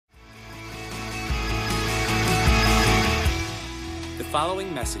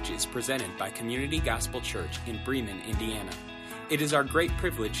following message is presented by Community Gospel Church in Bremen, Indiana. It is our great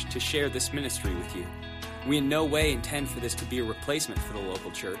privilege to share this ministry with you. We in no way intend for this to be a replacement for the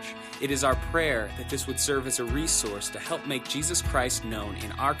local church. It is our prayer that this would serve as a resource to help make Jesus Christ known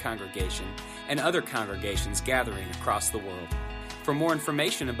in our congregation and other congregations gathering across the world. For more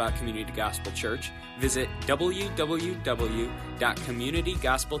information about Community Gospel Church, visit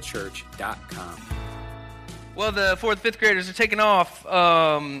www.communitygospelchurch.com. Well, the 4th and 5th graders are taking off.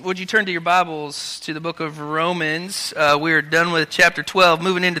 Would you turn to your Bibles to the book of Romans? We're done with chapter 12,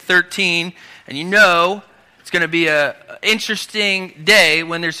 moving into 13. And you know it's going to be an interesting day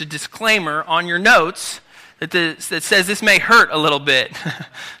when there's a disclaimer on your notes that says this may hurt a little bit.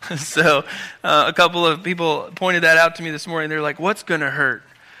 So a couple of people pointed that out to me this morning. They're like, what's going to hurt?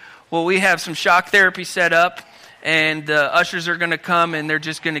 Well, we have some shock therapy set up, and the ushers are going to come, and they're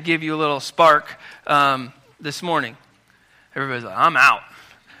just going to give you a little spark this morning. Everybody's like, I'm out.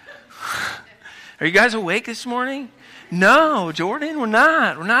 Are you guys awake this morning? No, Jordan, we're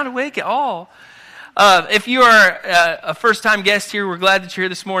not. We're not awake at all. If you are a first-time guest here, we're glad that you're here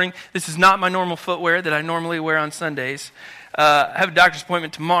this morning. This is not my normal footwear that I normally wear on Sundays. I have a doctor's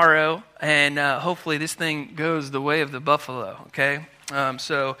appointment tomorrow, and hopefully this thing goes the way of the buffalo, okay?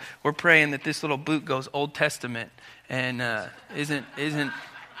 So we're praying that this little boot goes Old Testament and isn't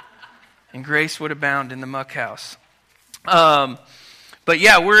and grace would abound in the muck house. But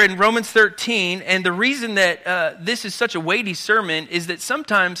yeah, we're in Romans 13, and the reason that this is such a weighty sermon is that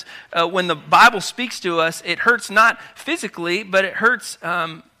sometimes when the Bible speaks to us, it hurts not physically, but it hurts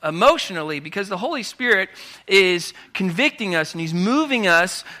emotionally, because the Holy Spirit is convicting us and He's moving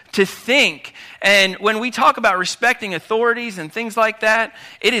us to think. And when we talk about respecting authorities and things like that,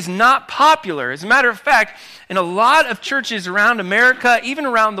 it is not popular. As a matter of fact, in a lot of churches around America, even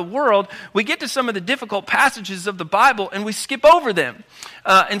around the world, we get to some of the difficult passages of the Bible and we skip over them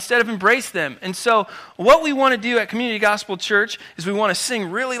instead of embrace them. And so what we want to do at Community Gospel Church is we want to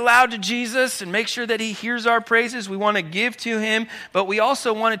sing really loud to Jesus and make sure that He hears our praises. We want to give to Him, but we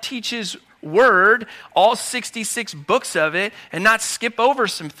also want to teach His Word, all 66 books of it, and not skip over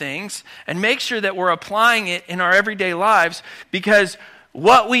some things, and make sure that we're applying it in our everyday lives, because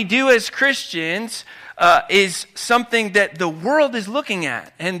what we do as Christians is something that the world is looking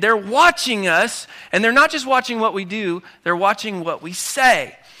at, and they're watching us, and they're not just watching what we do, they're watching what we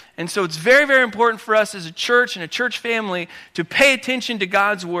say. And so it's very, very important for us as a church and a church family to pay attention to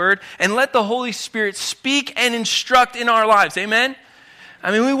God's Word and let the Holy Spirit speak and instruct in our lives. Amen? I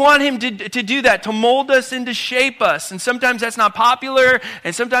mean, we want Him to do that, to mold us and to shape us. And sometimes that's not popular,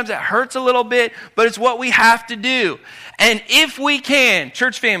 and sometimes that hurts a little bit, but it's what we have to do. And if we can,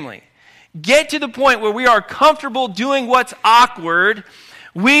 church family, get to the point where we are comfortable doing what's awkward,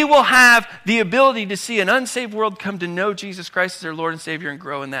 we will have the ability to see an unsaved world come to know Jesus Christ as their Lord and Savior and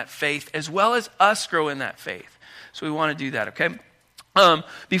grow in that faith, as well as us grow in that faith. So we want to do that, okay?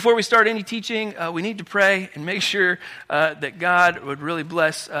 Before we start any teaching, we need to pray and make sure that God would really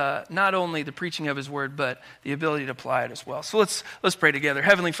bless not only the preaching of His Word, but the ability to apply it as well. So let's pray together.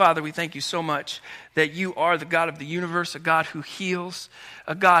 Heavenly Father, we thank You so much that You are the God of the universe, a God who heals,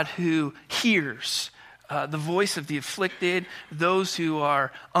 a God who hears the voice of the afflicted, those who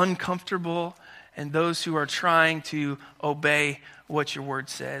are uncomfortable, and those who are trying to obey what Your Word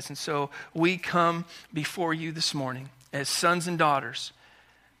says. And so we come before You this morning as sons and daughters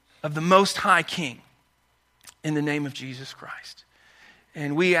of the Most High King, in the name of Jesus Christ.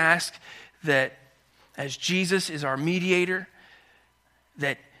 And we ask that as Jesus is our mediator,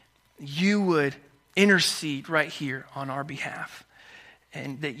 that You would intercede right here on our behalf.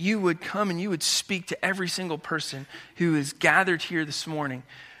 And that You would come and You would speak to every single person who is gathered here this morning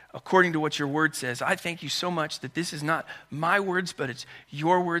according to what Your Word says. I thank You so much that this is not my words, but it's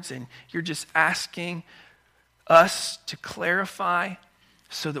Your words, and You're just asking us to clarify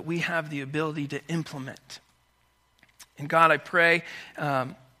so that we have the ability to implement. And God, I pray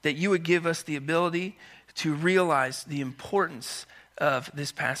that You would give us the ability to realize the importance of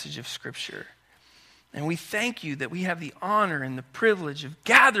this passage of Scripture. And we thank You that we have the honor and the privilege of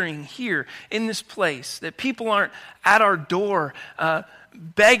gathering here in this place, that people aren't at our door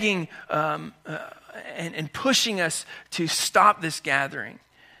begging and pushing us to stop this gathering.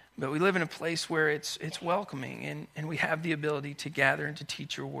 But we live in a place where it's welcoming, and we have the ability to gather and to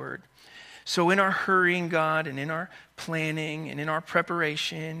teach Your Word. So in our hurrying, God, and in our planning, and in our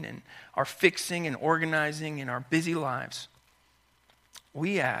preparation, and our fixing and organizing in our busy lives,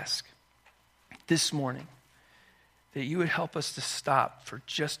 we ask this morning that You would help us to stop for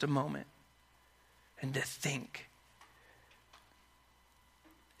just a moment and to think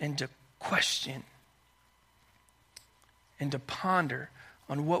and to question and to ponder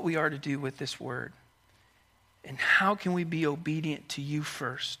on what we are to do with this word. And how can we be obedient to you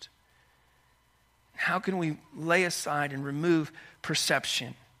first? How can we lay aside and remove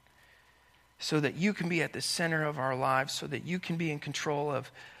perception so that you can be at the center of our lives, so that you can be in control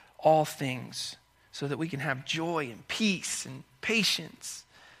of all things, so that we can have joy and peace and patience.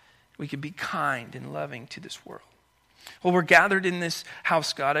 We can be kind and loving to this world. Well, we're gathered in this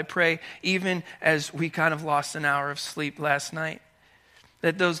house, God. I pray, even as we kind of lost an hour of sleep last night,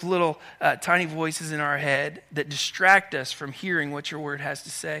 that those little tiny voices in our head that distract us from hearing what your word has to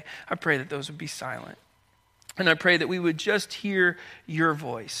say, I pray that those would be silent. And I pray that we would just hear your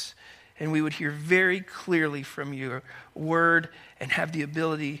voice, and we would hear very clearly from your word and have the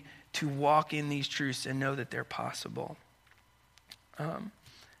ability to walk in these truths and know that they're possible.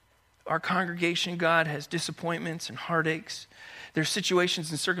 Our congregation, God, has disappointments and heartaches. There's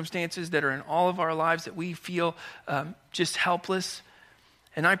situations and circumstances that are in all of our lives that we feel just helpless.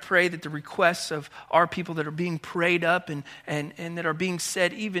 And I pray that the requests of our people that are being prayed up and that are being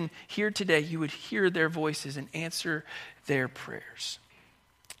said even here today, you would hear their voices and answer their prayers.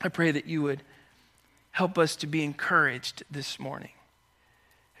 I pray that you would help us to be encouraged this morning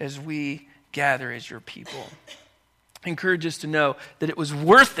as we gather as your people. Encourage us to know that it was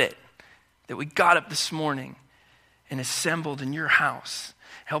worth it that we got up this morning and assembled in your house.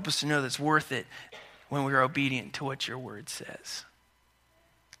 Help us to know that it's worth it when we are obedient to what your word says.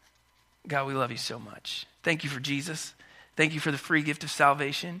 God, we love you so much. Thank you for Jesus. Thank you for the free gift of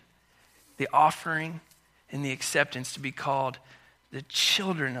salvation, the offering, and the acceptance to be called the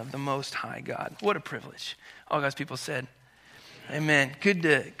children of the Most High God. What a privilege. All God's people said, amen. Good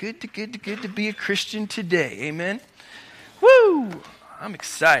to be a Christian today. Amen. Woo! I'm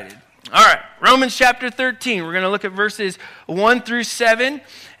excited. All right, Romans chapter 13. We're going to look at verses 1 through 7,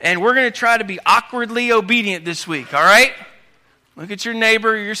 and we're going to try to be awkwardly obedient this week, all right? Look at your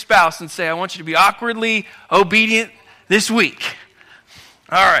neighbor or your spouse and say, I want you to be awkwardly obedient this week.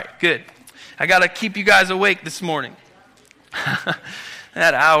 All right, good. I got to keep you guys awake this morning.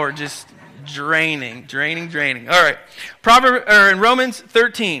 That hour just draining. All right, in Romans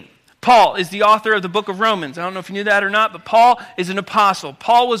 13. Paul is the author of the book of Romans. I don't know if you knew that or not, but Paul is an apostle.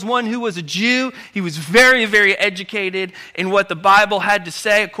 Paul was one who was a Jew. He was very, very educated in what the Bible had to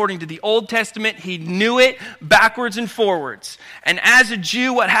say. According to the Old Testament, he knew it backwards and forwards. And as a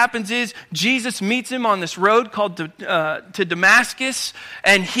Jew, what happens is Jesus meets him on this road called to Damascus,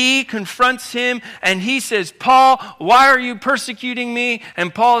 and he confronts him, and he says, Paul, why are you persecuting me?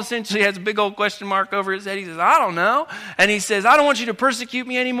 And Paul essentially has a big old question mark over his head. He says, I don't know. And he says, I don't want you to persecute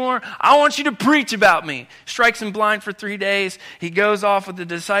me anymore. I want you to preach about me. Strikes him blind for 3 days. He goes off with the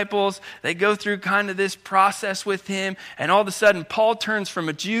disciples. They go through kind of this process with him. And all of a sudden, Paul turns from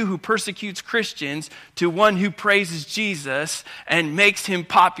a Jew who persecutes Christians to one who praises Jesus and makes him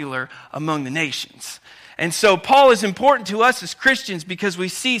popular among the nations. And so Paul is important to us as Christians because we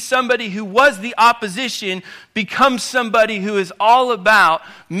see somebody who was the opposition become somebody who is all about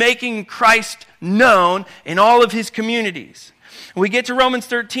making Christ known in all of his communities. We get to Romans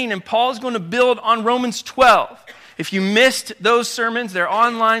 13, and Paul is going to build on Romans 12. If you missed those sermons, they're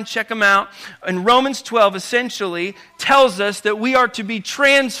online, check them out. And Romans 12 essentially tells us that we are to be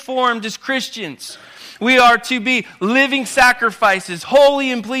transformed as Christians. We are to be living sacrifices,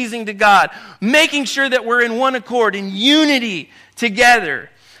 holy and pleasing to God, making sure that we're in one accord, in unity together.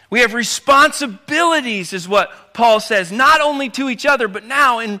 We have responsibilities, is what Paul says, not only to each other, but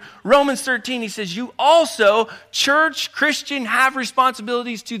now in Romans 13, he says, you also, church, Christian, have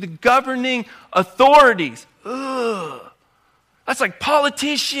responsibilities to the governing authorities. Ugh. That's like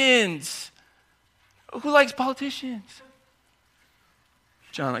politicians. Who likes politicians?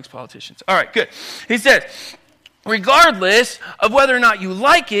 John likes politicians. All right, good. He says, regardless of whether or not you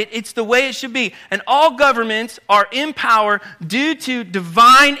like it, it's the way it should be. And all governments are in power due to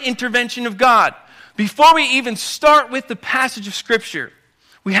divine intervention of God. Before we even start with the passage of Scripture,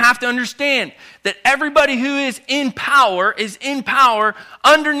 we have to understand that everybody who is in power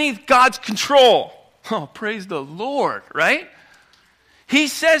underneath God's control. Oh, praise the Lord, right? He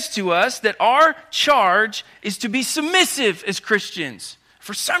says to us that our charge is to be submissive as Christians.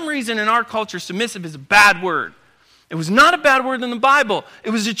 For some reason in our culture, submissive is a bad word. It was not a bad word in the Bible.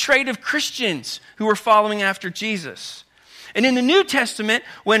 It was a trait of Christians who were following after Jesus. And in the New Testament,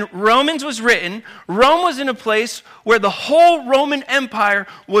 when Romans was written, Rome was in a place where the whole Roman Empire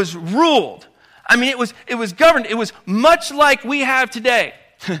was ruled. I mean, it was governed. It was much like we have today.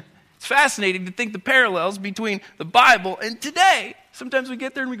 It's fascinating to think the parallels between the Bible and today. Sometimes we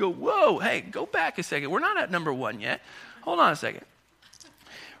get there and we go, whoa, hey, go back a second. We're not at number 1 yet. Hold on a second.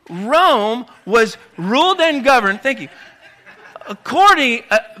 Rome was ruled and governed, thank you,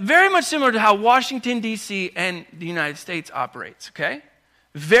 very much similar to how Washington, D.C. and the United States operates, okay?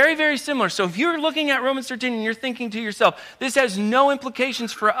 Very, very similar. So if you're looking at Romans 13 and you're thinking to yourself, this has no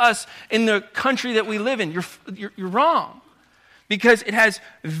implications for us in the country that we live in, you're wrong. Because it has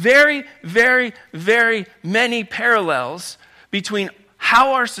very, very, very many parallels between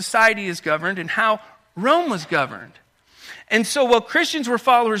how our society is governed and how Rome was governed. And so while Christians were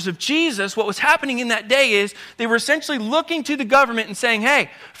followers of Jesus, what was happening in that day is they were essentially looking to the government and saying, hey,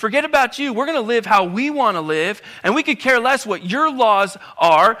 forget about you. We're going to live how we want to live, and we could care less what your laws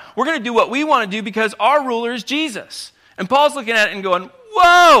are. We're going to do what we want to do because our ruler is Jesus. And Paul's looking at it and going,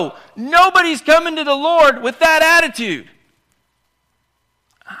 whoa, nobody's coming to the Lord with that attitude.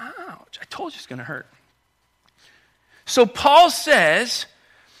 Ouch, I told you it's going to hurt. So Paul says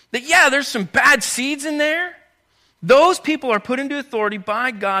that, yeah, there's some bad seeds in there. Those people are put into authority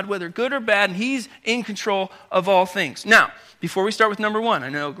by God, whether good or bad, and he's in control of all things. Now, before we start with number one, I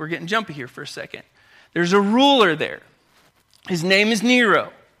know we're getting jumpy here for a second. There's a ruler there. His name is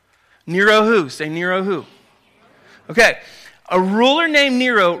Nero. Nero who? Say Nero who? Okay. A ruler named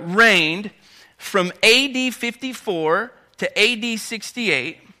Nero reigned from AD 54 to AD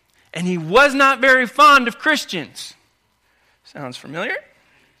 68, and he was not very fond of Christians. Sounds familiar?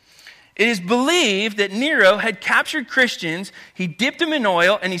 It is believed that Nero had captured Christians, he dipped them in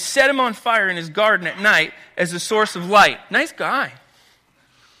oil, and he set them on fire in his garden at night as a source of light. Nice guy.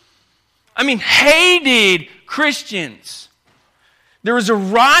 I mean, hated Christians. There was a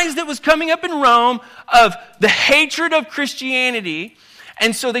rise that was coming up in Rome of the hatred of Christianity,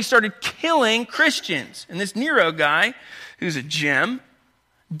 and so they started killing Christians. And this Nero guy, who's a gem,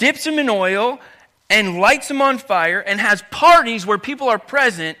 dips them in oil and lights them on fire and has parties where people are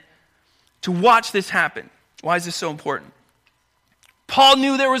present to watch this happen. Why is this so important? Paul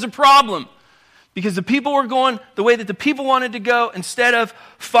knew there was a problem because the people were going the way that the people wanted to go instead of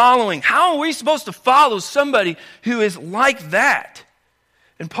following. How are we supposed to follow somebody who is like that?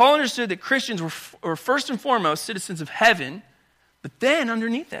 And Paul understood that Christians were first and foremost citizens of heaven, but then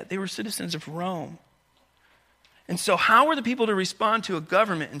underneath that, they were citizens of Rome. And so how were the people to respond to a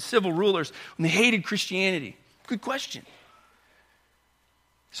government and civil rulers when they hated Christianity? Good question.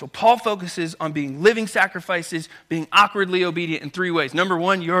 So Paul focuses on being living sacrifices, being awkwardly obedient in three ways. Number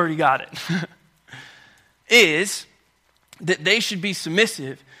one, you already got it, is that they should be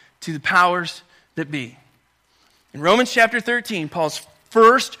submissive to the powers that be. In Romans chapter 13, Paul's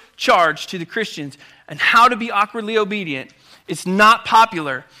first charge to the Christians and how to be awkwardly obedient, it's not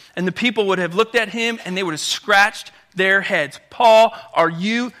popular. And the people would have looked at him and they would have scratched their heads. Paul, are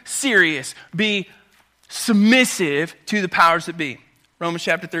you serious? Be submissive to the powers that be. Romans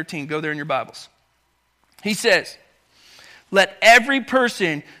chapter 13, go there in your Bibles. He says, let every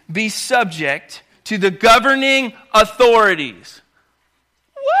person be subject to the governing authorities.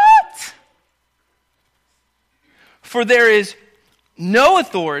 What? For there is no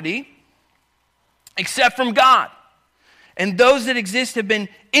authority except from God, and those that exist have been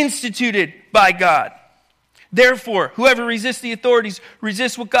instituted by God. Therefore, whoever resists the authorities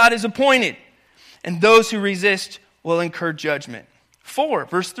resists what God has appointed, and those who resist will incur judgment. 4,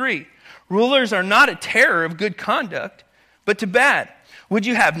 verse 3, rulers are not a terror of good conduct, but to bad. Would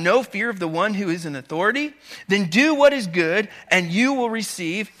you have no fear of the one who is in authority? Then do what is good, and you will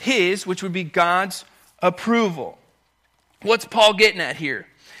receive his, which would be God's approval. What's Paul getting at here?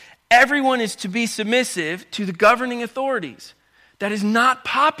 Everyone is to be submissive to the governing authorities. That is not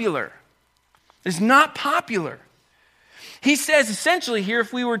popular. It's not popular. He says essentially here,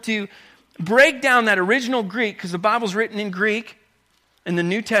 if we were to break down that original Greek, because the Bible's written in Greek, in the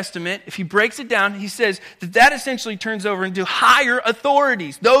New Testament, if he breaks it down, he says that essentially turns over into higher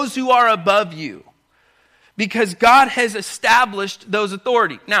authorities, those who are above you, because God has established those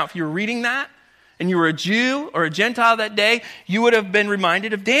authorities. Now, if you're reading that and you were a Jew or a Gentile that day, you would have been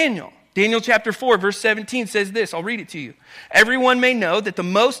reminded of Daniel. Daniel chapter 4, verse 17 says this. I'll read it to you. Everyone may know that the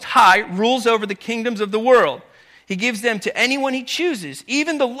Most High rules over the kingdoms of the world. He gives them to anyone he chooses,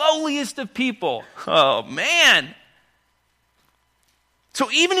 even the lowliest of people. Oh, man. So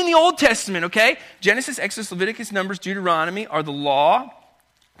even in the Old Testament, okay, Genesis, Exodus, Leviticus, Numbers, Deuteronomy are the law,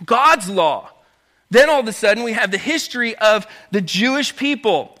 God's law. Then all of a sudden we have the history of the Jewish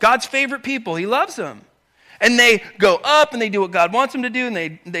people, God's favorite people. He loves them. And they go up and they do what God wants them to do,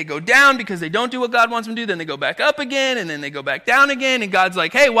 and they go down because they don't do what God wants them to do. Then they go back up again, and then they go back down again. And God's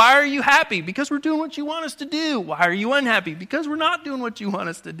like, hey, why are you happy? Because we're doing what you want us to do. Why are you unhappy? Because we're not doing what you want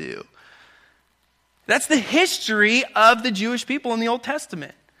us to do. That's the history of the Jewish people in the Old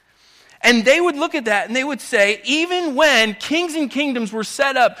Testament. And they would look at that and they would say, even when kings and kingdoms were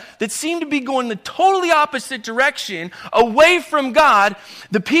set up that seemed to be going the totally opposite direction, away from God,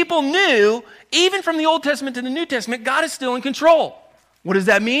 the people knew, even from the Old Testament to the New Testament, God is still in control. What does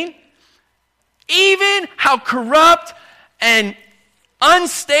that mean? Even how corrupt and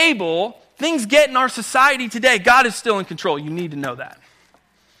unstable things get in our society today, God is still in control. You need to know that.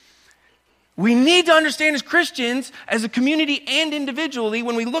 We need to understand as Christians, as a community and individually,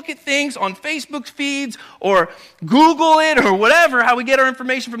 when we look at things on Facebook feeds or Google it or whatever, how we get our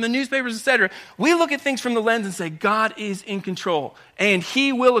information from the newspapers, etc., we look at things from the lens and say, God is in control. And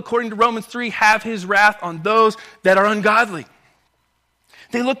he will, according to Romans 3, have his wrath on those that are ungodly.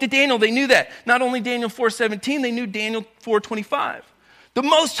 They looked at Daniel, they knew that. Not only Daniel 4:17, they knew Daniel 4:25. The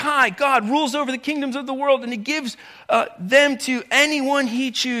Most High, God, rules over the kingdoms of the world, and he gives them to anyone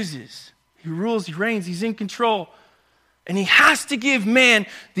he chooses. He rules, he reigns, he's in control. And he has to give man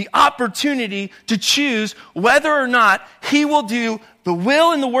the opportunity to choose whether or not he will do the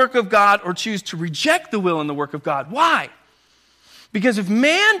will and the work of God or choose to reject the will and the work of God. Why? Because if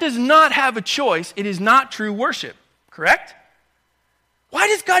man does not have a choice, it is not true worship. Correct? Why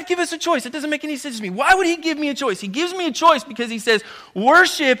does God give us a choice? It doesn't make any sense to me. Why would he give me a choice? He gives me a choice because he says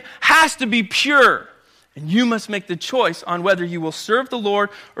worship has to be pure. And you must make the choice on whether you will serve the Lord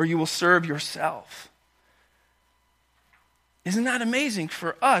or you will serve yourself. Isn't that amazing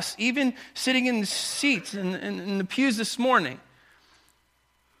for us, even sitting in the seats in the pews this morning?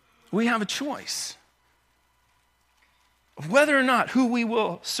 We have a choice of whether or not who we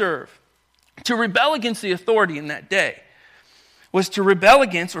will serve. To rebel against the authority in that day was to rebel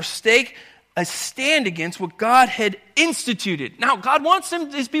against or stake a stand against what God had instituted. Now, God wants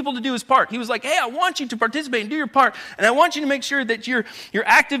his people to do his part. He was like, hey, I want you to participate and do your part, and I want you to make sure that you're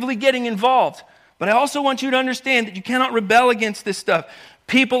actively getting involved. But I also want you to understand that you cannot rebel against this stuff.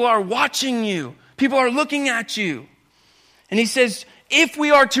 People are watching you. People are looking at you. And he says, if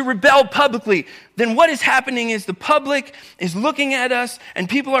we are to rebel publicly, then what is happening is the public is looking at us, and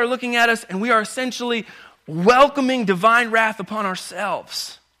people are looking at us, and we are essentially welcoming divine wrath upon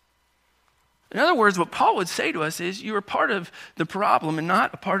ourselves. In other words, what Paul would say to us is, you are part of the problem and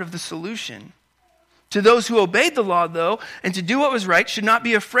not a part of the solution. To those who obeyed the law, though, and to do what was right, should not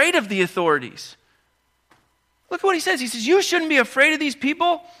be afraid of the authorities. Look at what he says. He says, you shouldn't be afraid of these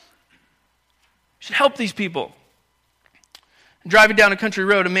people. You should help these people. Driving down a country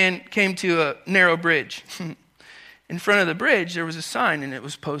road, a man came to a narrow bridge. In front of the bridge, there was a sign, and it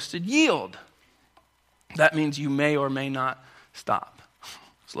was posted, yield. That means you may or may not stop.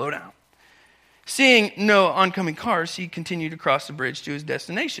 Slow down. Seeing no oncoming cars, he continued to cross the bridge to his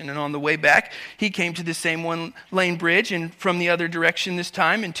destination. And on the way back, he came to the same one-lane bridge, and from the other direction this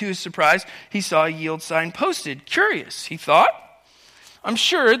time, and to his surprise, he saw a yield sign posted. Curious, he thought. I'm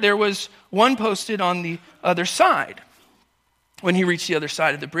sure there was one posted on the other side. When he reached the other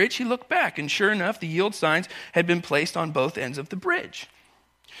side of the bridge, he looked back, and sure enough, the yield signs had been placed on both ends of the bridge.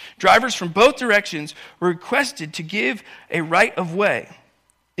 Drivers from both directions were requested to give a right of way.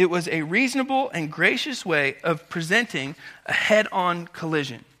 It was a reasonable and gracious way of presenting a head-on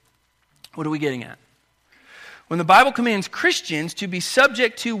collision. What are we getting at? When the Bible commands Christians to be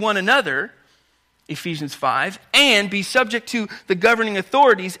subject to one another, Ephesians 5, and be subject to the governing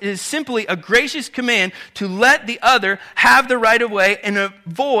authorities, it is simply a gracious command to let the other have the right of way and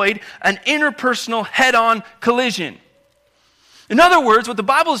avoid an interpersonal head-on collision. In other words, what the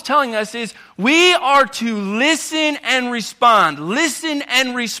Bible is telling us is we are to listen and respond. Listen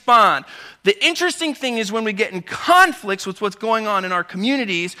and respond. The interesting thing is when we get in conflicts with what's going on in our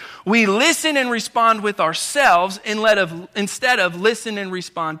communities, we listen and respond with ourselves instead of listen and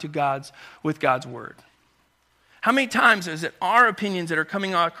respond to with God's word. How many times is it our opinions that are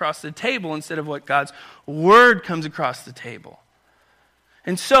coming across the table instead of what God's word comes across the table?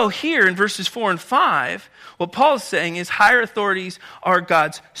 And so here in verses 4 and 5, what Paul is saying is higher authorities are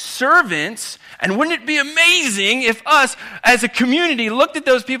God's servants. And wouldn't it be amazing if us as a community looked at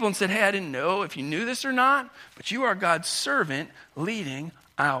those people and said, hey, I didn't know if you knew this or not, but you are God's servant leading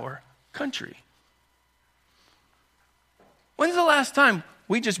our country. When's the last time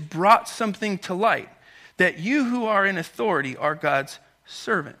we just brought something to light that you who are in authority are God's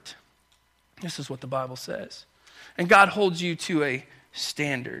servant? This is what the Bible says. And God holds you to a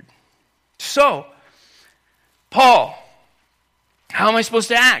standard. So, Paul, how am I supposed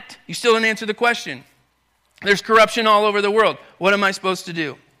to act? You still didn't answer the question. There's corruption all over the world. What am I supposed to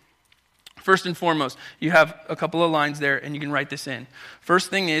do? First and foremost, you have a couple of lines there, and you can write this in. First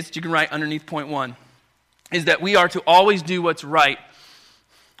thing is, you can write underneath point 1, is that we are to always do what's right.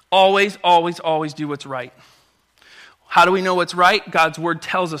 Always, always, always do what's right. How do we know what's right? God's word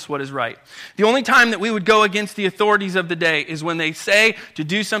tells us what is right. The only time that we would go against the authorities of the day is when they say to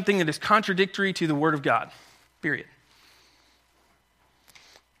do something that is contradictory to the word of God. Period.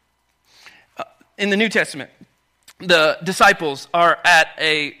 In the New Testament, the disciples are at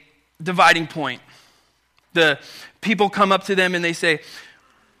a dividing point. The people come up to them and they say,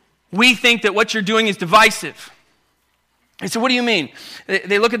 "We think that what you're doing is divisive." They said, "What do you mean?"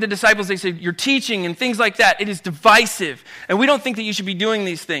 They look at the disciples, they say, "You're teaching and things like that. It is divisive. And we don't think that you should be doing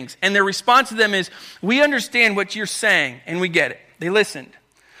these things." And their response to them is, "We understand what you're saying and we get it." They listened.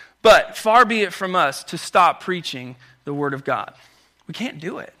 But far be it from us to stop preaching the word of God. We can't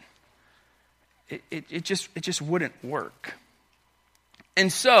do it. It just wouldn't work.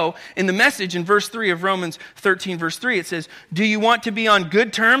 And so, in the Message, in verse 3 of Romans 13, verse 3, it says, "Do you want to be on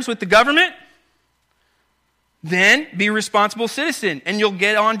good terms with the government? Then be a responsible citizen, and you'll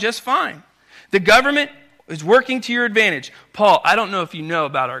get on just fine. The government is working to your advantage." Paul, I don't know if you know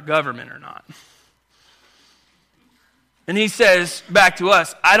about our government or not. And he says back to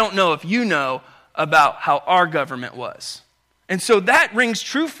us, "I don't know if you know about how our government was." And so that rings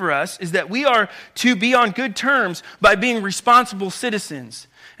true for us, is that we are to be on good terms by being responsible citizens.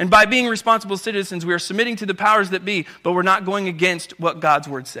 And by being responsible citizens, we are submitting to the powers that be, but we're not going against what God's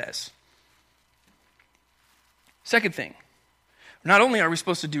word says. Second thing, not only are we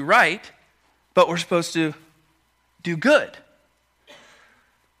supposed to do right, but we're supposed to do good.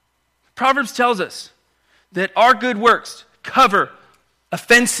 Proverbs tells us that our good works cover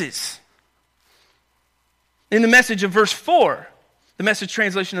offenses. In the Message of verse 4, the Message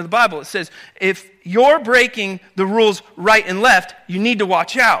translation of the Bible, it says, if you're breaking the rules right and left, you need to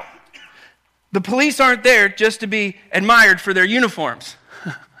watch out. The police aren't there just to be admired for their uniforms.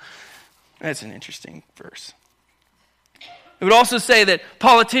 That's an interesting verse. It would also say that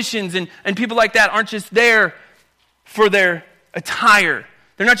politicians and people like that aren't just there for their attire.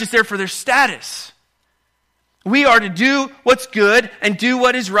 They're not just there for their status. We are to do what's good and do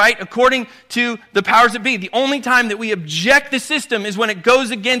what is right according to the powers that be. The only time that we object the system is when it goes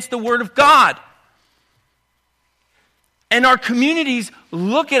against the word of God. And our communities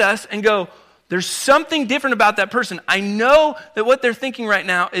look at us and go, there's something different about that person. I know that what they're thinking right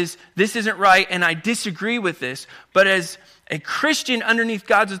now is this isn't right and I disagree with this. But as a Christian underneath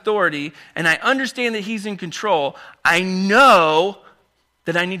God's authority, and I understand that he's in control, I know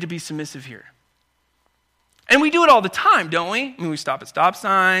that I need to be submissive here. And we do it all the time, don't we? I mean, we stop at stop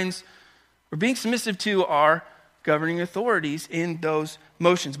signs. We're being submissive to our governing authorities in those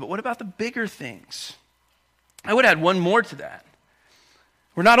motions. But what about the bigger things? I would add one more to that.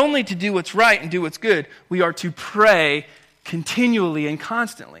 We're not only to do what's right and do what's good, we are to pray continually and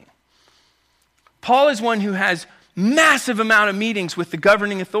constantly. Paul is one who has massive amount of meetings with the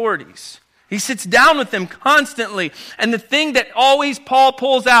governing authorities. He sits down with them constantly. And the thing that always Paul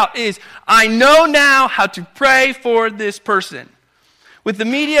pulls out is, I know now how to pray for this person. With the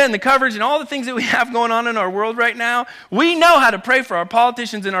media and the coverage and all the things that we have going on in our world right now, we know how to pray for our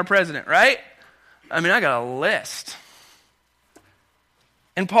politicians and our president, right? I mean, I got a list.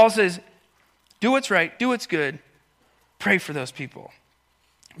 And Paul says, do what's right, do what's good, pray for those people.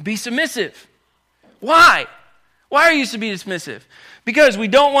 Be submissive. Why? Why are you to be submissive? Because we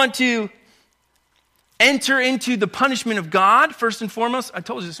don't want to enter into the punishment of God, first and foremost. I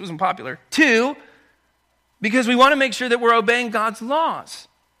told you this wasn't popular. 2, because we want to make sure that we're obeying God's laws.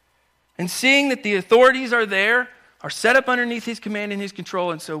 And seeing that the authorities are there, are set up underneath his command and his control,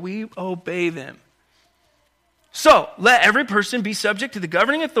 and so we obey them. So, let every person be subject to the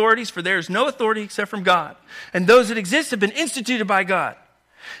governing authorities, for there is no authority except from God. And those that exist have been instituted by God.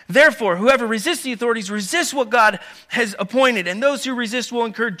 Therefore, whoever resists the authorities resists what God has appointed, and those who resist will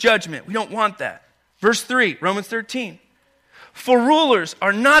incur judgment. We don't want that. Verse 3, Romans 13. For rulers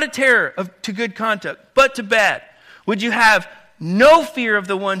are not a terror to good conduct, but to bad. Would you have no fear of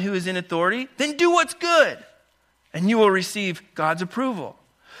the one who is in authority? Then do what's good, and you will receive God's approval.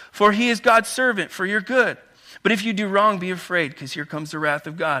 For he is God's servant for your good. But if you do wrong, be afraid, because here comes the wrath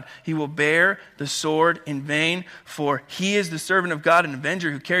of God. He will bear the sword in vain, for he is the servant of God, an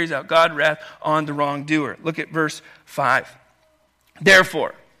avenger who carries out God's wrath on the wrongdoer. Look at verse 5.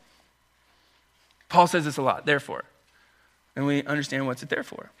 Therefore, Paul says this a lot, therefore. And we understand what's it there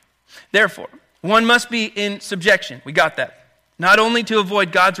for. Therefore, one must be in subjection. We got that. Not only to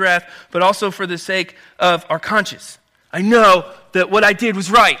avoid God's wrath, but also for the sake of our conscience. I know that what I did was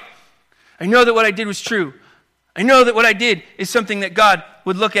right. I know that what I did was true. I know that what I did is something that God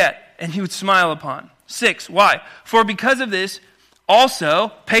would look at and he would smile upon. 6, why? For because of this,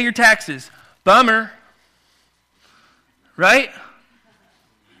 also pay your taxes. Bummer. Right?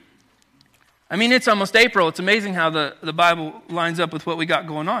 I mean, it's almost April. It's amazing how the Bible lines up with what we got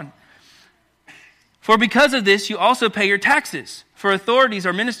going on. For because of this, you also pay your taxes. For authorities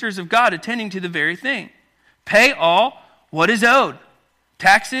are ministers of God attending to the very thing. Pay all what is owed.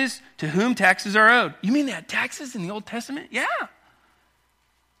 Taxes to whom taxes are owed. You mean they had taxes in the Old Testament? Yeah.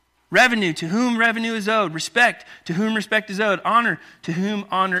 Revenue to whom revenue is owed. Respect to whom respect is owed. Honor to whom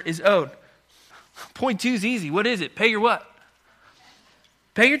honor is owed. Point 2 is easy. What is it? Pay your what?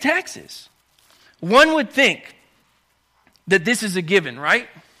 Pay your taxes. One would think that this is a given, right?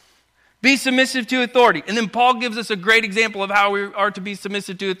 Be submissive to authority. And then Paul gives us a great example of how we are to be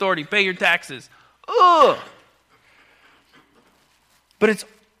submissive to authority. Pay your taxes. Ugh. But it's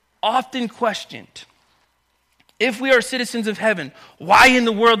often questioned. If we are citizens of heaven, why in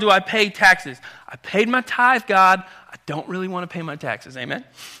the world do I pay taxes? I paid my tithe, God. I don't really want to pay my taxes. Amen?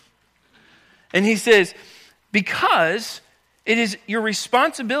 And he says, because it is your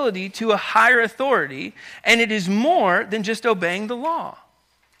responsibility to a higher authority, and it is more than just obeying the law.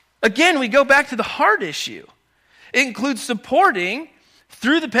 Again, we go back to the heart issue. It includes supporting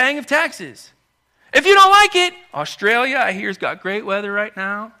through the paying of taxes. If you don't like it, Australia, I hear, has got great weather right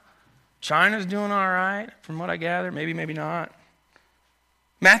now. China's doing all right, from what I gather. Maybe, maybe not.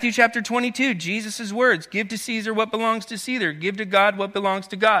 Matthew chapter 22, Jesus' words, give to Caesar what belongs to Caesar. Give to God what belongs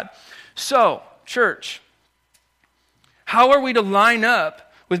to God. So, church, how are we to line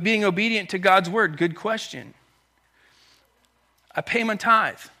up with being obedient to God's word? Good question. I pay my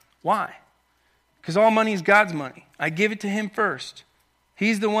tithe. Why? Because all money is God's money. I give it to him first.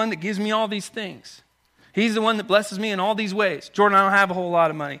 He's the one that gives me all these things. He's the one that blesses me in all these ways. Jordan, I don't have a whole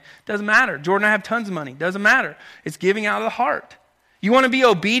lot of money. Doesn't matter. Jordan, I have tons of money. Doesn't matter. It's giving out of the heart. You want to be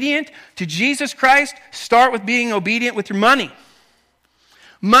obedient to Jesus Christ? Start with being obedient with your money.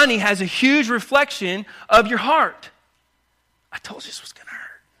 Money has a huge reflection of your heart. I told you this was going to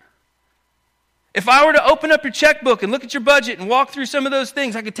hurt. If I were to open up your checkbook and look at your budget and walk through some of those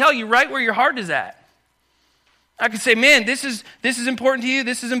things, I could tell you right where your heart is at. I could say, man, this is important to you,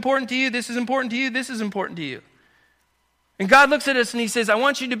 this is important to you, this is important to you, this is important to you. And God looks at us and he says, I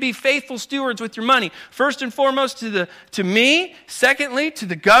want you to be faithful stewards with your money. First and foremost to me, secondly to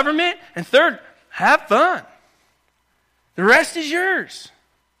the government, and third, have fun. The rest is yours.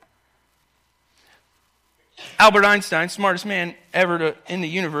 Albert Einstein, smartest man ever in the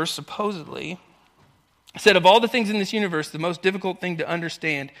universe, supposedly, said of all the things in this universe, the most difficult thing to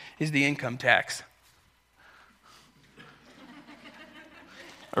understand is the income tax.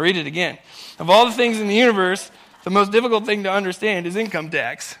 I'll read it again. Of all the things in the universe, the most difficult thing to understand is income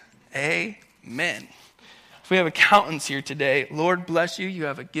tax. Amen. If we have accountants here today, Lord bless you. You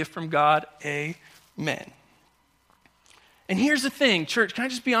have a gift from God. Amen. And here's the thing, church. Can I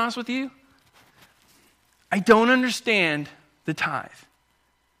just be honest with you? I don't understand the tithe.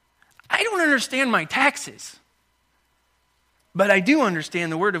 I don't understand my taxes. But I do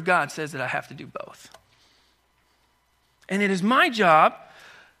understand the Word of God says that I have to do both. And it is my job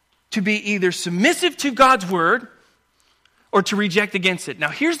to be either submissive to God's word or to reject against it. Now,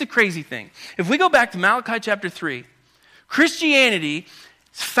 here's the crazy thing. If we go back to Malachi chapter 3, Christianity's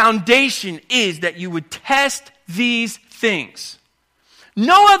foundation is that you would test these things.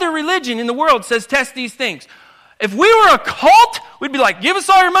 No other religion in the world says test these things. If we were a cult, we'd be like, give us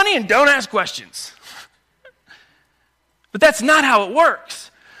all your money and don't ask questions. But that's not how it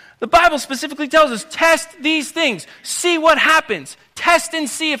works. The Bible specifically tells us, test these things. See what happens. Test and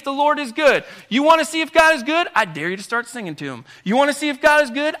see if the Lord is good. You want to see if God is good? I dare you to start singing to him. You want to see if God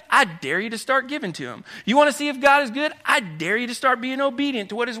is good? I dare you to start giving to him. You want to see if God is good? I dare you to start being obedient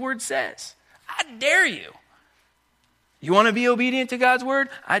to what his word says. I dare you. You want to be obedient to God's word?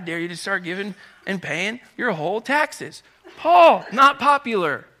 I dare you to start giving and paying your whole taxes. Paul, not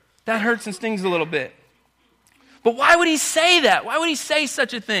popular. That hurts and stings a little bit. But why would he say that? Why would he say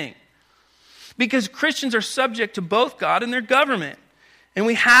such a thing? Because Christians are subject to both God and their government. And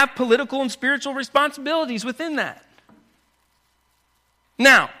we have political and spiritual responsibilities within that.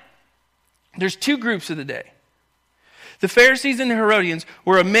 Now, there's two groups of the day. The Pharisees and the Herodians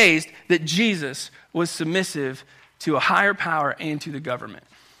were amazed that Jesus was submissive to a higher power and to the government.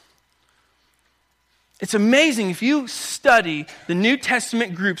 It's amazing if you study the New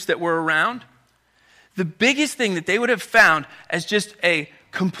Testament groups that were around, the biggest thing that they would have found as just a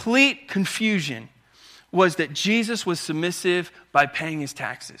complete confusion was that Jesus was submissive by paying his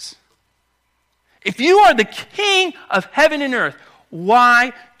taxes. If you are the king of heaven and earth,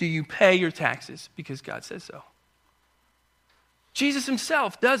 why do you pay your taxes? Because God says so. Jesus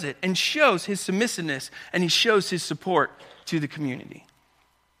himself does it and shows his submissiveness and he shows his support to the community.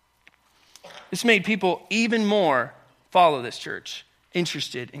 This made people even more follow this church,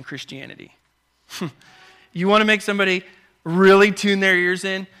 interested in Christianity. You want to make somebody really tune their ears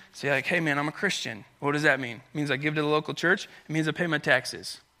in? Say like, hey man, I'm a Christian. What does that mean? It means I give to the local church. It means I pay my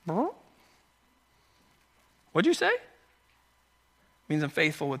taxes. What'd you say? It means I'm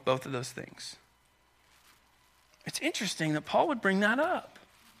faithful with both of those things. It's interesting that Paul would bring that up.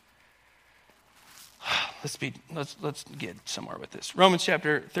 Let's get somewhere with this. Romans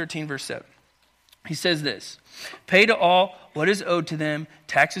chapter 13, verse 7. He says this, pay to all what is owed to them,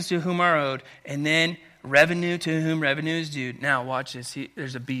 taxes to whom are owed, and then revenue to whom revenue is due. Now watch this,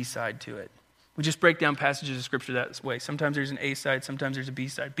 there's a B side to it. We just break down passages of scripture that way. Sometimes there's an A side, sometimes there's a B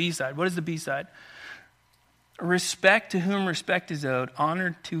side. B side, what is the B side? Respect to whom respect is owed,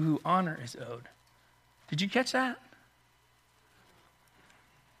 honor to who honor is owed. Did you catch that?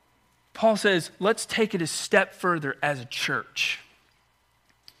 Paul says, let's take it a step further as a church.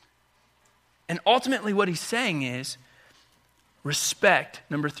 And ultimately what he's saying is respect,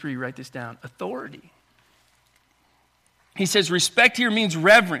 number 3, write this down, authority. He says respect here means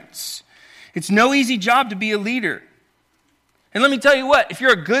reverence. It's no easy job to be a leader. And let me tell you what, if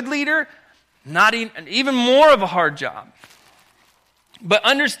you're a good leader, not even more of a hard job. But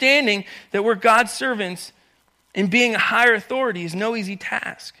understanding that we're God's servants and being a higher authority is no easy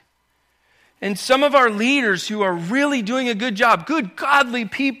task. And some of our leaders who are really doing a good job, good godly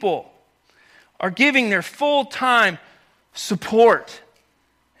people, are giving their full-time support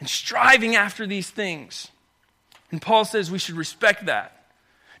and striving after these things. And Paul says we should respect that.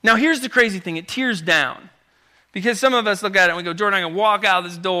 Now here's the crazy thing, it tears down. Because some of us look at it and we go, Jordan, I can walk out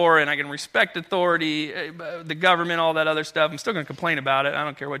this door and I can respect authority, the government, all that other stuff. I'm still going to complain about it. I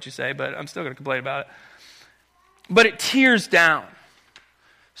don't care what you say, but I'm still going to complain about it. But it tears down.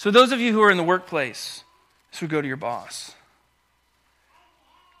 So those of you who are in the workplace, this would go to your boss.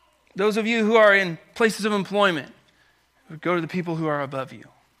 Those of you who are in places of employment, would go to the people who are above you.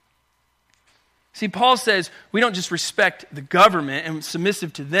 See, Paul says we don't just respect the government and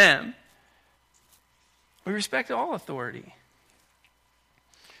submissive to them. We respect all authority.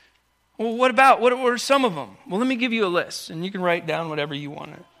 Well, what are some of them? Well, let me give you a list, and you can write down whatever you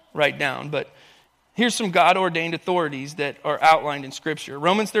want to write down. But here's some God-ordained authorities that are outlined in Scripture.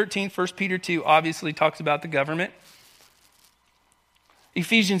 Romans 13, 1 Peter 2 obviously talks about the government.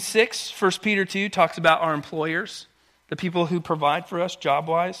 Ephesians 6, 1 Peter 2 talks about our employers, the people who provide for us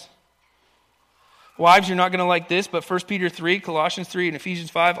job-wise. Wives, you're not going to like this, but 1 Peter 3, Colossians 3, and Ephesians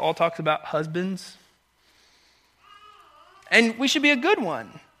 5 all talks about husbands. And we should be a good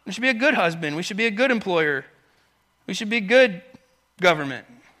one. We should be a good husband. We should be a good employer. We should be a good government.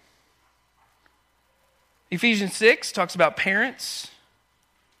 Ephesians 6 talks about parents.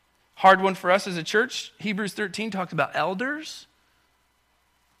 Hard one for us as a church. Hebrews 13 talks about elders.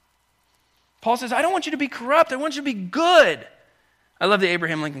 Paul says, I don't want you to be corrupt. I want you to be good. I love the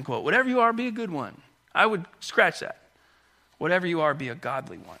Abraham Lincoln quote. Whatever you are, be a good one. I would scratch that. Whatever you are, be a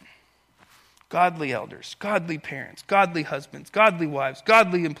godly one. Godly elders, godly parents, godly husbands, godly wives,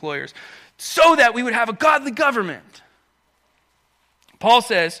 godly employers, so that we would have a godly government. Paul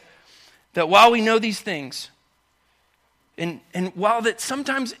says that while we know these things, and while that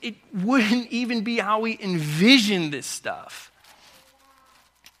sometimes it wouldn't even be how we envision this stuff,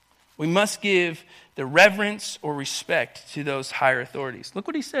 we must give the reverence or respect to those higher authorities. Look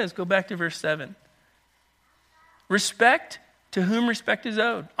what he says. Go back to verse 7. Respect to whom respect is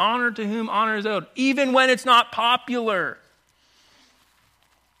owed. Honor to whom honor is owed. Even when it's not popular.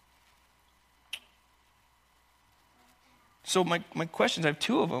 So my questions, I have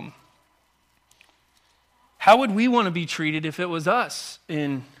 2 of them. How would we want to be treated if it was us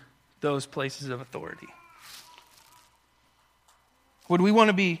in those places of authority? Would we want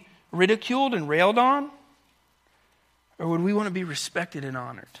to be ridiculed and railed on? Or would we want to be respected and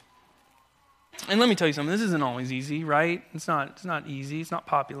honored? And let me tell you something, this isn't always easy, right? It's not easy, it's not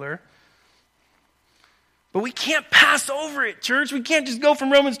popular. But we can't pass over it, church. We can't just go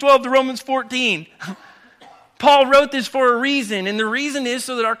from Romans 12 to Romans 14. Paul wrote this for a reason, and the reason is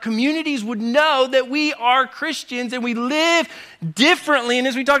so that our communities would know that we are Christians and we live differently. And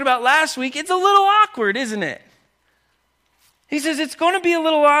as we talked about last week, it's a little awkward, isn't it? He says it's going to be a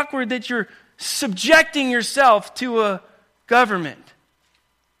little awkward that you're subjecting yourself to a government.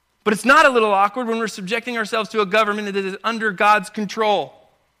 But it's not a little awkward when we're subjecting ourselves to a government that is under God's control.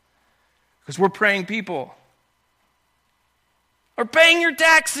 Because we're praying people. Or paying your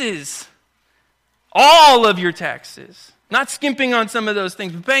taxes. All of your taxes. Not skimping on some of those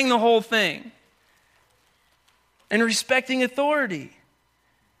things, but paying the whole thing. And respecting authority.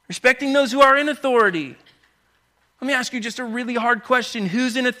 Respecting those who are in authority. Let me ask you just a really hard question.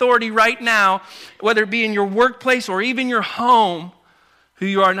 Who's in authority right now, whether it be in your workplace or even your home? who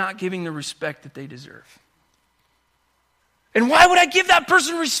you are not giving the respect that they deserve. And why would I give that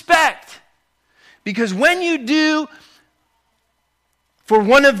person respect? Because when you do for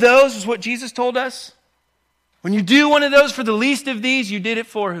one of those, is what Jesus told us, when you do one of those for the least of these, you did it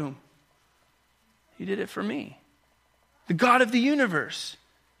for whom? You did it for me, the God of the universe.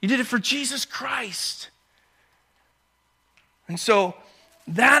 You did it for Jesus Christ. And so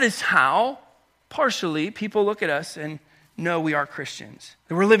that is how, partially, people look at us and know we are Christians.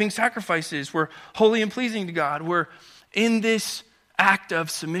 That we're living sacrifices. We're holy and pleasing to God. We're in this act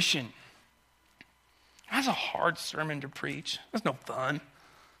of submission. That's a hard sermon to preach. That's no fun.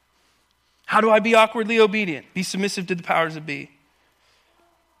 How do I be awkwardly obedient? Be submissive to the powers that be.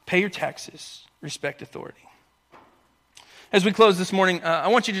 Pay your taxes. Respect authority. As we close this morning, I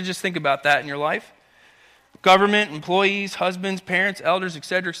want you to just think about that in your life. Government, employees, husbands, parents, elders,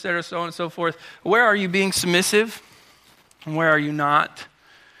 etc., so on and so forth. Where are you being submissive? And where are you not?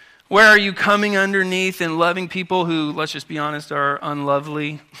 Where are you coming underneath and loving people who, let's just be honest, are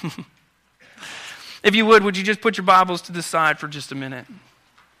unlovely? If you would you just put your Bibles to the side for just a minute?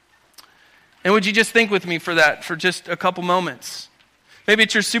 And would you just think with me for that for just a couple moments? Maybe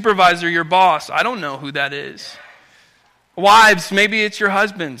it's your supervisor, your boss. I don't know who that is. Wives, maybe it's your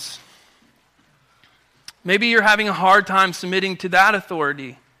husbands. Maybe you're having a hard time submitting to that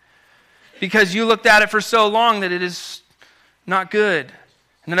authority because you looked at it for so long that it is not good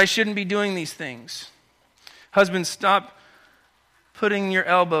and that I shouldn't be doing these things. Husbands, stop putting your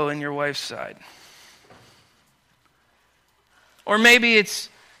elbow in your wife's side. Or maybe it's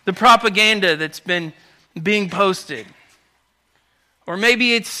the propaganda that's been being posted. Or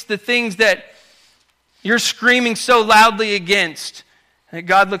maybe it's the things that you're screaming so loudly against that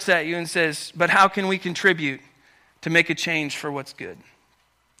God looks at you and says, but how can we contribute to make a change for what's good?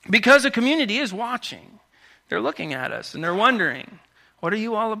 Because a community is watching. They're looking at us and they're wondering, what are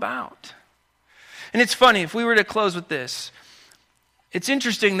you all about? And it's funny, if we were to close with this, it's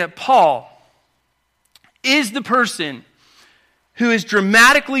interesting that Paul is the person who is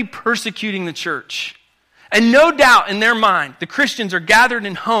dramatically persecuting the church. And no doubt in their mind, the Christians are gathered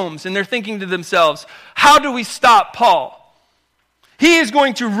in homes and they're thinking to themselves, how do we stop Paul? He is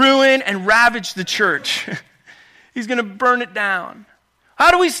going to ruin and ravage the church. He's going to burn it down.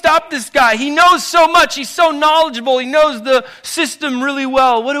 How do we stop this guy? He knows so much. He's so knowledgeable. He knows the system really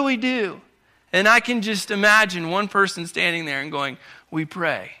well. What do we do? And I can just imagine one person standing there and going, we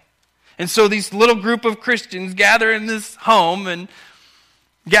pray. And so these little group of Christians gather in this home and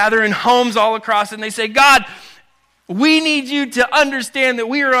gather in homes all across, and they say, God, we need you to understand that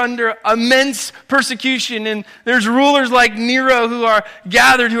we are under immense persecution, and there's rulers like Nero who are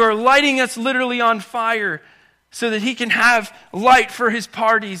gathered, who are lighting us literally on fire so that he can have light for his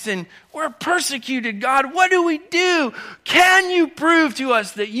parties, and we're persecuted, God. What do we do? Can you prove to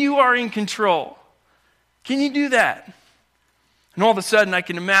us that you are in control? Can you do that? And all of a sudden I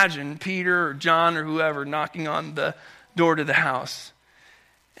can imagine Peter or John or whoever knocking on the door to the house.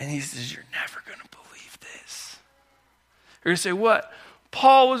 And he says, you're never going to believe this. Or you say, what?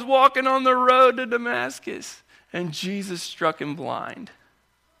 Paul was walking on the road to Damascus and Jesus struck him blind.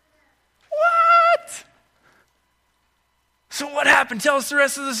 What? So what happened? Tell us the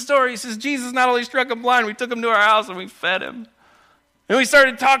rest of the story. He says, Jesus not only struck him blind, we took him to our house and we fed him. And we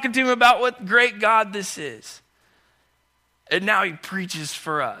started talking to him about what great God this is. And now he preaches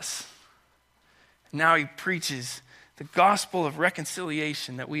for us. Now he preaches the gospel of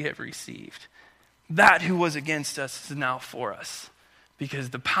reconciliation that we have received. That who was against us is now for us because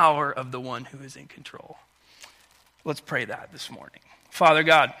the power of the one who is in control. Let's pray that this morning. Father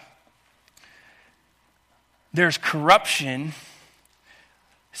God, there's corruption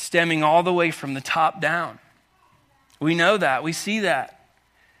stemming all the way from the top down. We know that. We see that.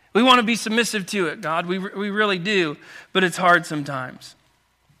 We want to be submissive to it, God. We really do, but it's hard sometimes.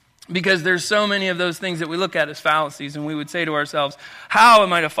 Because there's so many of those things that we look at as fallacies, and we would say to ourselves, how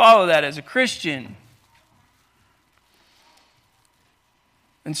am I to follow that as a Christian?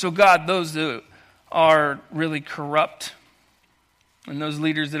 And so God, those that are really corrupt, and those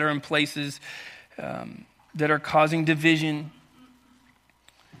leaders that are in places that are causing division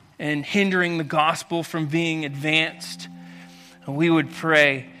and hindering the gospel from being advanced, we would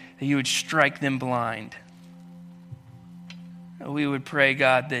pray that you would strike them blind. We would pray,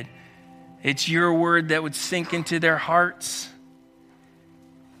 God, that it's your word that would sink into their hearts,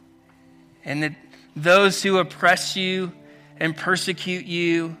 and that those who oppress you and persecute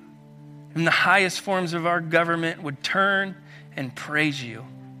you in the highest forms of our government would turn and praise you.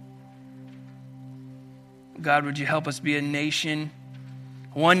 God, would you help us be a nation,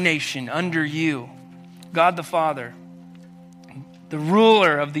 one nation under you, God the Father, the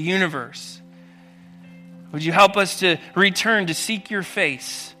ruler of the universe. Would you help us to return to seek your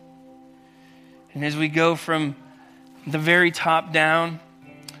face? And as we go from the very top down,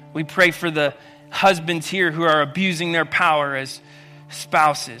 we pray for the husbands here who are abusing their power as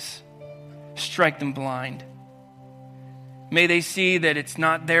spouses. Strike them blind. May they see that it's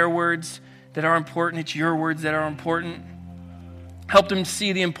not their words that are important, it's your words that are important. Help them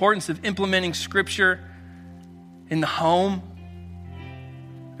see the importance of implementing Scripture in the home.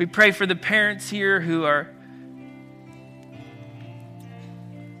 We pray for the parents here who are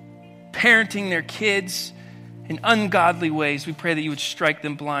parenting their kids in ungodly ways. We pray that you would strike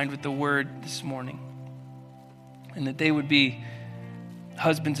them blind with the word this morning, and that they would be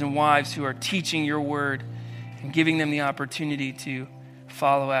husbands and wives who are teaching your word and giving them the opportunity to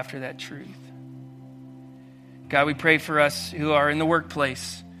follow after that truth. God, we pray for us who are in the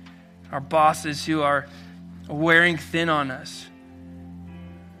workplace, our bosses who are wearing thin on us.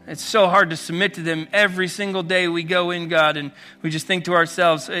 It's so hard to submit to them every single day we go in, God, and we just think to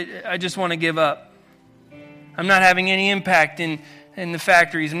ourselves, I just want to give up. I'm not having any impact in the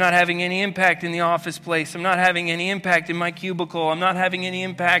factories. I'm not having any impact in the office place. I'm not having any impact in my cubicle. I'm not having any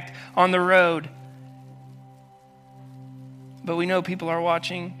impact on the road. But we know people are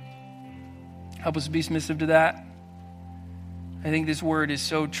watching. Help us be submissive to that. I think this word is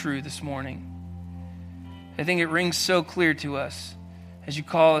so true this morning. I think it rings so clear to us as you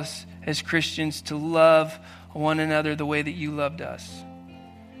call us as Christians to love one another the way that you loved us.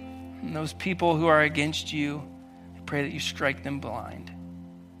 And those people who are against you, I pray that you strike them blind.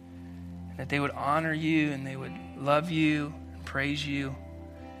 And that they would honor you and they would love you and praise you.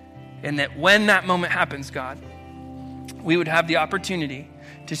 And that when that moment happens, God, we would have the opportunity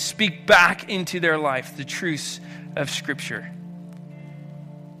to speak back into their life the truths of Scripture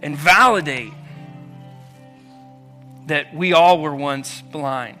and validate that we all were once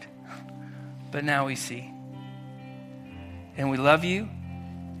blind, but now we see. And we love you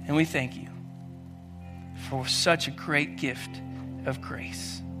and we thank you for such a great gift of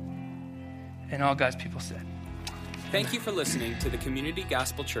grace. And all God's people said. Thank you for listening to the Community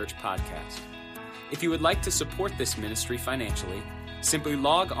Gospel Church podcast. If you would like to support this ministry financially, simply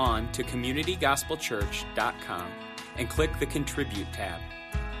log on to communitygospelchurch.com and click the Contribute tab.